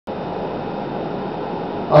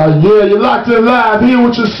Yeah, you're locked in live here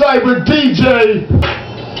with your Cyber DJ.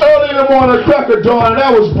 Early in the morning, crack of dawn,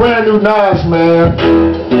 that was brand new Nas, man.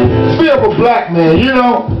 Feel of a black man, you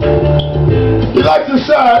know. You like to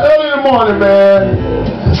side early in the morning, man.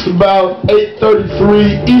 It's about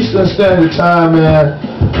 8:33 Eastern Standard Time, man.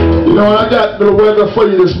 You know, and I got the weather for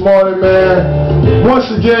you this morning, man. Once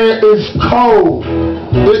again, it's cold.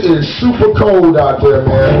 It is super cold out there,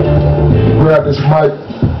 man. Grab this mic,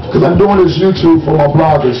 because I'm doing this YouTube for my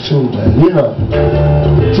bloggers too, man. You know.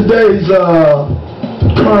 Today's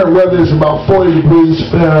current weather is about 40 degrees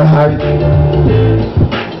Fahrenheit.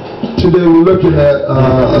 Today we're looking at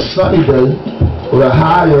a sunny day with a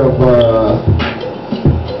high of,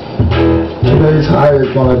 today's high is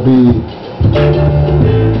going to be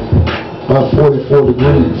about 44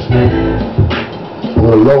 degrees,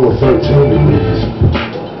 or a low of 13 degrees.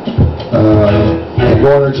 And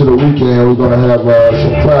going into the weekend, we're going to have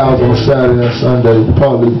some clouds on Saturday and Sunday,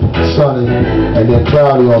 partly sunny, and then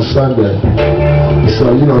cloudy on Sunday.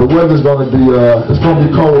 So, you know, the weather's going to be, it's going to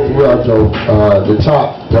be cold throughout, though. The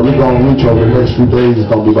top that we're going to reach over the next few days is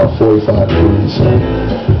going to be about 45 degrees. So,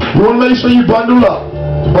 you want to make sure you bundle up.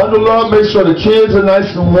 Bundle up, make sure the kids are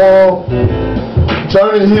nice and warm.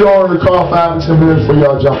 Turn the heat on in the car 5 and 10 minutes before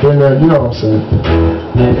y'all jump in there. You know what I'm saying?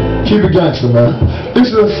 Keep it gangster, man. This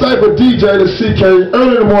is a Cyber DJ, the CK,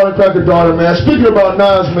 early in the morning, crack of dawn, man. Speaking about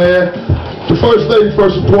Nas, man, the First Lady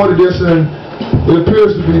first reported this, and it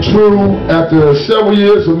appears to be true. After several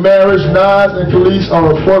years of marriage, Nas and Khalees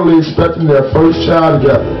are reportedly expecting their first child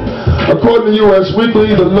together. According to U.S.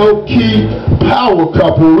 Weekly, the low-key power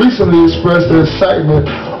couple recently expressed their excitement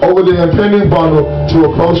over the impending bundle to a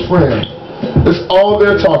close friend. It's all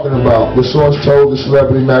they're talking about, the source told the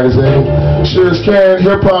Celebrity magazine. Shares carrying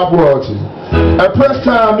hip-hop royalty. At press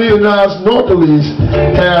time, neither Nas nor Khalees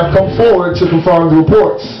have come forward to confirm the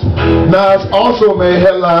reports. Nas also made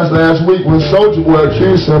headlines last week when Soulja Boy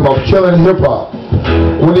accused him of killing hip-hop,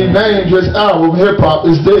 when he named his album Hip Hop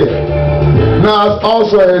Is Dead. Nas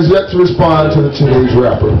also has yet to respond to the teenage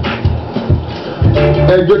rapper.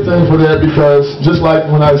 And a good thing for that, because just like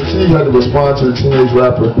when Ice-T had to respond to the teenage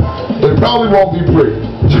rapper, it probably won't be pretty.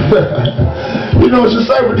 You know, it's your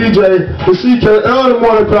Cyber DJ, the CK, early in the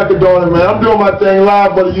morning, crack of dawn, man. I'm doing my thing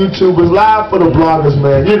live for the YouTubers, live for the bloggers,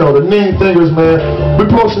 man. You know, the Neat Thinkers, man. We're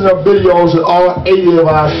posting up videos at all 80 of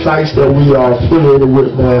our sites that we are affiliated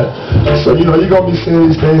with, man. So, you know, you're going to be seeing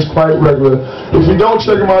these things quite regular. If you don't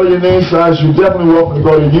check them out on your name sites, you're definitely welcome to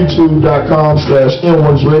go to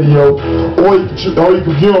youtube.com/nworksradio, or you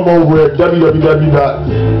can view them over at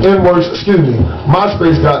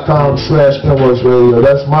myspace.com/nworksradio.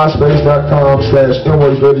 That's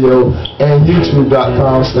myspace.com/nworksradio and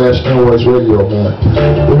youtube.com/nworksradio, man.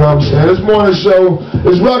 You know what I'm saying? This morning show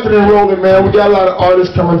is rocking and rolling, man. We got a lot of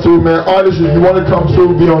artists coming through, man. Artists, if you want to come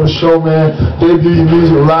through, be on the show, man. Debut your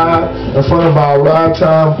music live in front of our live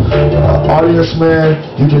time audience, man.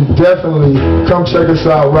 You can definitely come check us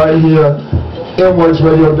out right here,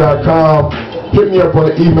 nworksradio.com. Hit me up on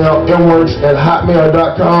the email,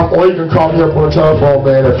 nworks@hotmail.com, or you can call me up on the telephone,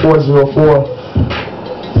 man, at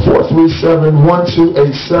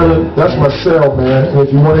 404-437-1287. That's my cell, man. And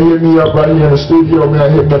if you want to hit me up right here in the studio,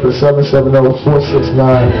 man, hit me up at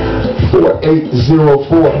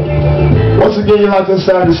 770-469-4804. Once again, you're locked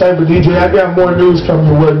inside the Cyber DJ. I got more news coming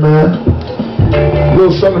your way, man. A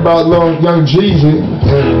little something about Young Jeezy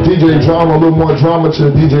and DJ Drama, a little more drama to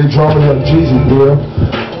the DJ Drama Young Jeezy deal.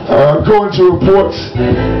 According to reports,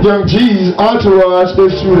 Young Jeezy's entourage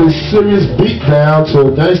issued a serious beatdown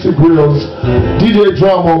to Gangsta Grill's DJ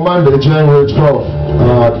Drama on Monday, January 12th,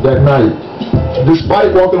 that night.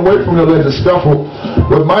 Despite walking away from the alleged scuffle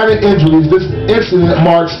with minor injuries, this incident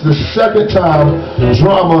marks the second time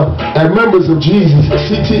Drama and members of Jeezy's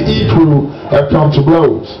CTE crew have come to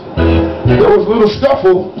blows. There was a little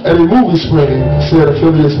scuffle at a movie screening, said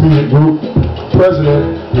Affiliates Music Group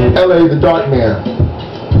President L.A. the Dark Man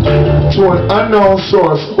to an unknown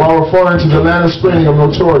source while referring to the Atlanta screening of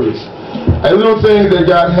Notorious. A little thing that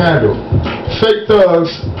got handled. Fake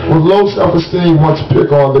thugs with low self-esteem want to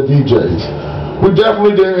pick on the DJs. We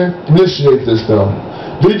definitely didn't initiate this though.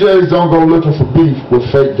 DJs don't go looking for beef with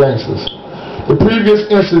fake gangsters. The previous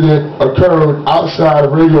incident occurred outside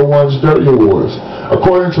of Radio 1's Dirty Awards.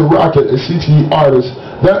 According to Rocket, a CTE artist,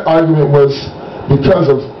 that argument was because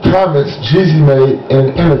of comments Jeezy made in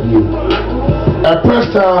an interview. At press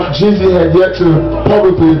time, Jeezy had yet to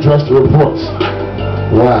publicly address the reports.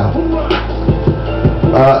 Wow.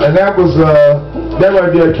 And that was, that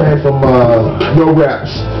right there came from Yo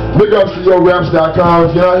Raps. Big ups to YoRaps.com.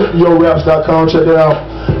 If you're not hitting YoRaps.com, check it out.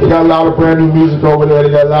 They got a lot of brand new music over there. They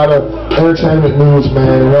got a lot of entertainment news,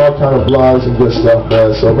 man, and all kind of blogs and good stuff,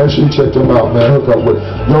 man. So make sure you check them out, man. Hook up with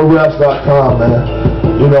YoRaps.com, man.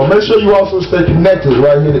 You know, make sure you also stay connected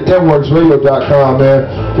right here to NWorksRadio.com, man.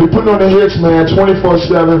 We put on the hits, man,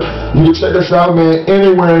 24/7. You can check us out, man,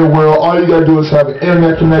 anywhere in the world. All you gotta do is have an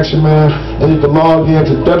internet connection, man, and you can log in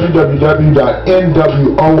to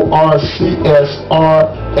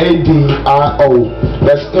www.nworcsradio.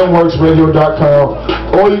 That's NWorksRadio.com.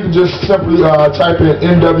 Or you can just simply type in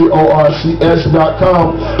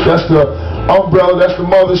NWORCS.com. That's the umbrella, that's the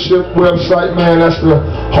mothership website, man. That's the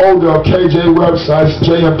holder of KJ websites,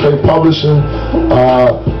 JMK Publishing,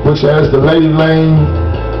 which has the Lady Lane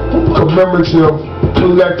commemorative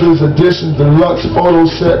collector's edition deluxe photo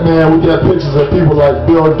set, man. We got pictures of people like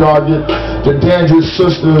Bill Doggett, the Dandridge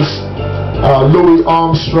sisters, Louis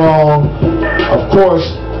Armstrong, of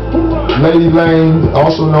course, Lady Lane,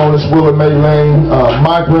 also known as Willa Mae Lane,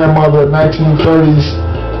 my grandmother, 1930s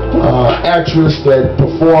actress that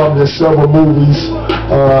performed in several movies,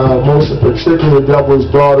 most particularly Devil's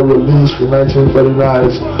Daughter, released in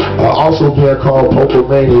 1939, also being called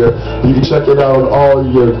Pocomania. You can check it out on all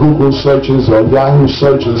your Google searches or Yahoo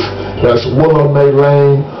searches. That's Willa Mae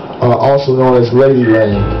Lane, also known as Lady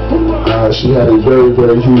Lane. She had a very,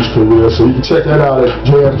 very huge career, so you can check that out at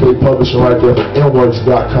JMK Publishing right there from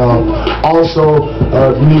NWorks.com. Also,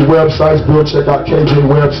 if you need websites, go check out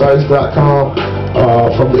KJWebsites.com.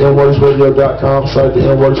 From the NWorksRadio.com site, the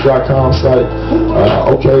NWorks.com site.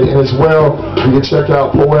 Okay, and as well, you can check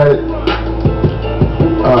out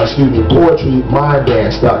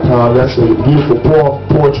PoetryMindDance.com. That's a beautiful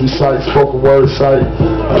poetry site, spoken word site,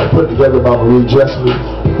 put together by Marie Jessamine,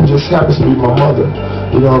 who just happens to be my mother.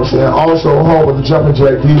 You know what I'm saying? Also home with the Jumpin'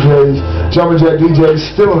 Jack DJs. Jumpin' Jack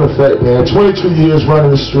DJs still in effect, man. 22 years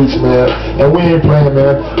running the streets, man. And we ain't playing,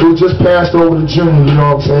 man. We just passed over to Junior, you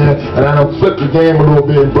know what I'm saying? And I done flipped the game a little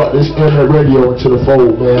bit and brought this internet radio into the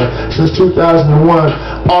fold, man. Since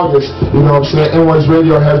 2001, August, you know what I'm saying? NWorks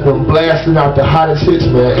Radio has been blasting out the hottest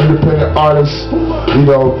hits, man. Independent artists, you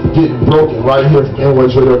know, getting broken right here from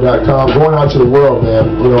NWorksRadio.com, going out to the world,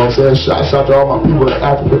 man. You know what I'm saying? Shouts out to all my people in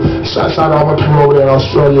Africa. Shouts out to all my people over there in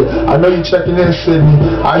Australia. I know you checking in, Sydney.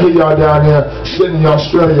 I hear y'all down there, Sydney,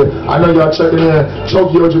 Australia. I know y'all checking in,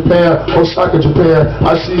 Tokyo, Japan, Osaka, Japan.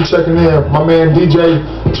 I see you checking in. My man DJ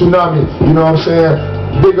Tsunami, you know what I'm saying?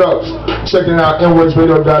 Big ups. Checking out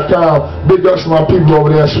NWorksRadio.com. Big ups to my people over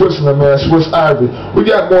there in Switzerland, man. Swiss Ivory. We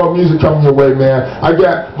got more music coming your way, man. I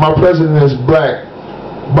got My President Is Black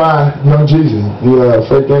by Young Jeezy, the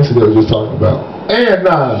fake gangster that we was just talking about. And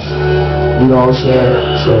Nas. You know what I'm saying?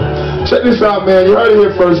 So check this out, man. You heard it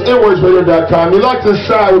here first. NWorksRadio.com. You like to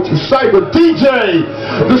side with your cyber DJ,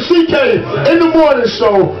 the CK in the morning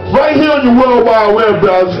show, right here on your World Wide Web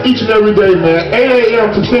browsers each and every day, man. 8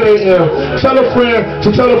 a.m. to 10 a.m. Tell a friend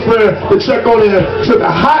to check on in to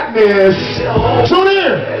the hotness. Tune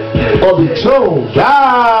in or be tuned.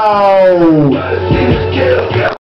 Wow.